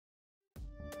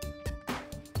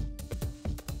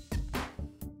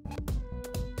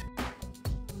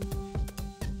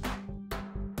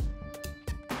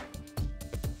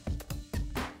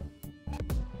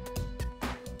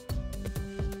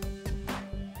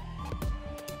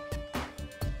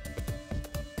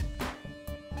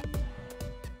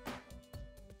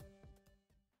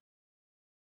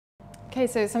Okay,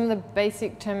 so some of the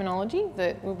basic terminology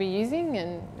that we'll be using,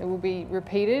 and it will be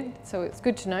repeated, so it's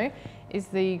good to know, is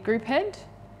the group head,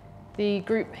 the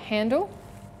group handle,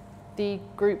 the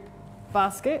group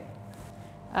basket,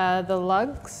 the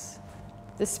lugs,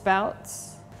 the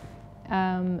spouts,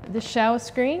 the shower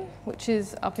screen, which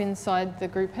is up inside the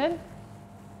group head,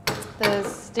 the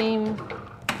steam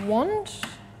wand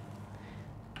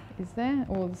is there,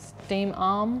 or the steam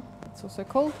arm, it's also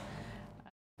called.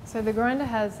 So the grinder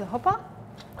has the hopper,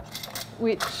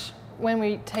 which when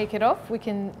we take it off, we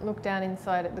can look down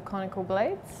inside at the conical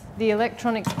blades. The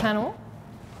electronics panel,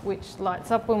 which lights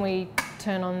up when we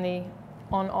turn on the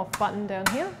on-off button down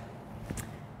here.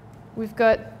 We've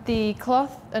got the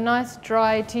cloth, a nice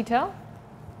dry tea towel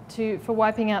for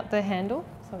wiping out the handle,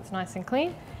 so it's nice and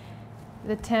clean.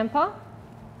 The tamper,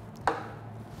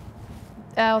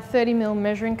 our 30mm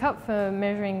measuring cup for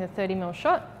measuring the 30mm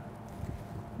shot,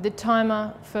 the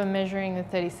timer for measuring the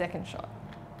 30-second shot.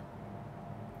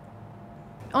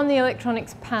 On the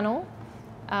electronics panel,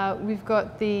 we've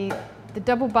got the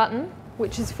double button,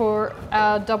 which is for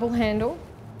our double handle,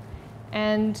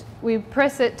 and we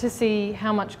press it to see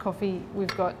how much coffee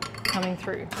we've got coming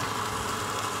through.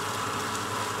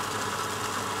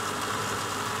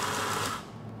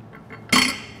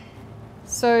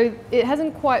 So it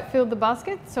hasn't quite filled the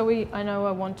basket, so I know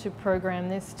I want to program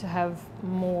this to have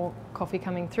more coffee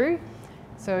coming through.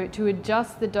 So to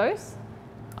adjust the dose,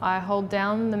 I hold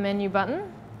down the menu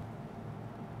button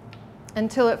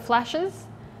until it flashes,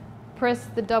 press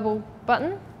the double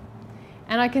button,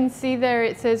 and I can see there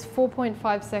it says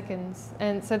 4.5 seconds.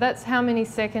 And so that's how many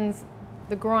seconds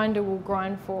the grinder will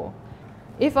grind for.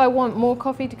 If I want more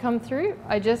coffee to come through,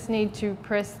 I just need to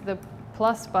press the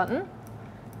plus button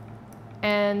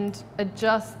and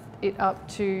adjust it up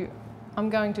to,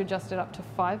 I'm going to adjust it up to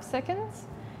 5 seconds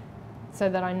so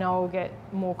that I know I'll get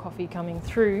more coffee coming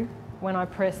through when I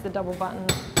press the double button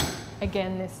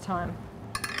again this time.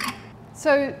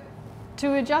 So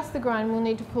to adjust the grind, we'll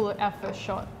need to pull our first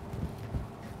shot.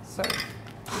 So,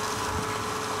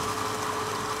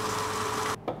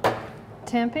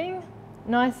 tamping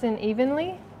nice and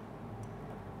evenly,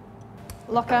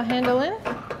 lock our handle in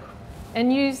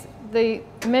and use the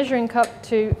measuring cup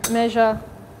to measure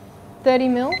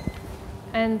 30mm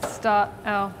and start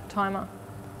our timer.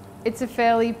 It's a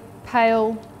fairly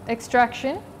pale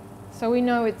extraction, so we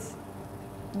know it's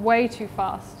way too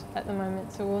fast at the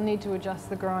moment, so we'll need to adjust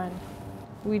the grind.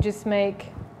 We just make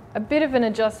a bit of an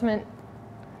adjustment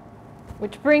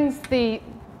which brings the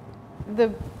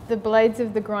blades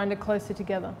of the grinder closer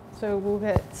together, so we'll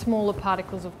get smaller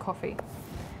particles of coffee.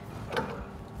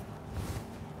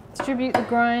 Distribute the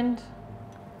grind,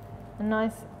 a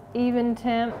nice even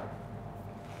tamp.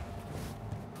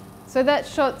 So that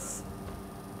shot's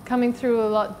coming through a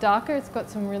lot darker, it's got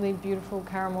some really beautiful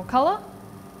caramel colour.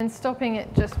 And stopping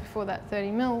it just before that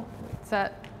 30mm, it's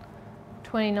at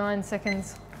 29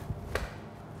 seconds,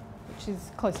 which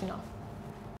is close enough.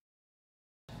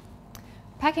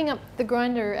 Packing up the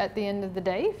grinder at the end of the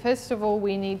day, first of all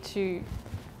we need to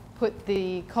put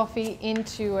the coffee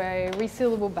into a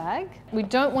resealable bag. We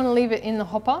don't want to leave it in the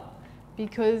hopper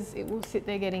because it will sit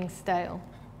there getting stale.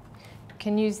 You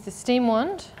can use the steam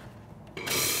wand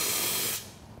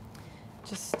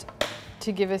just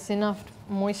to give us enough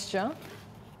moisture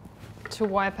to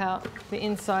wipe out the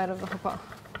inside of the hopper.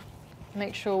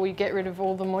 Make sure we get rid of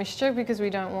all the moisture because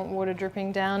we don't want water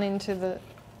dripping down into the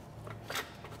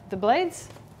blades.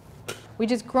 We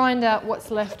just grind out what's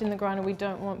left in the grinder. We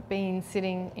don't want beans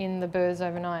sitting in the burrs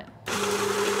overnight.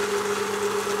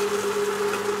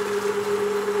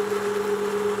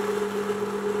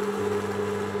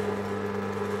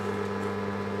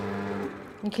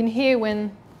 You can hear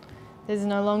when there's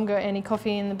no longer any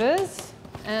coffee in the burrs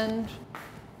and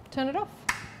turn it off.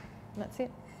 And that's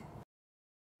it.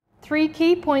 3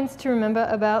 key points to remember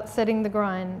about setting the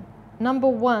grind. Number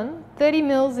 1,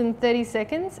 30mm in 30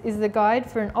 seconds is the guide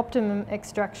for an optimum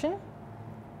extraction.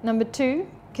 Number 2,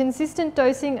 consistent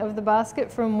dosing of the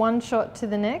basket from one shot to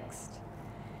the next.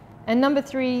 And number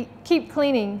 3, keep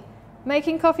cleaning.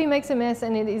 Making coffee makes a mess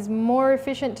and it is more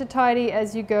efficient to tidy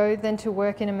as you go than to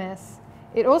work in a mess.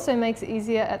 It also makes it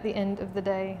easier at the end of the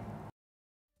day.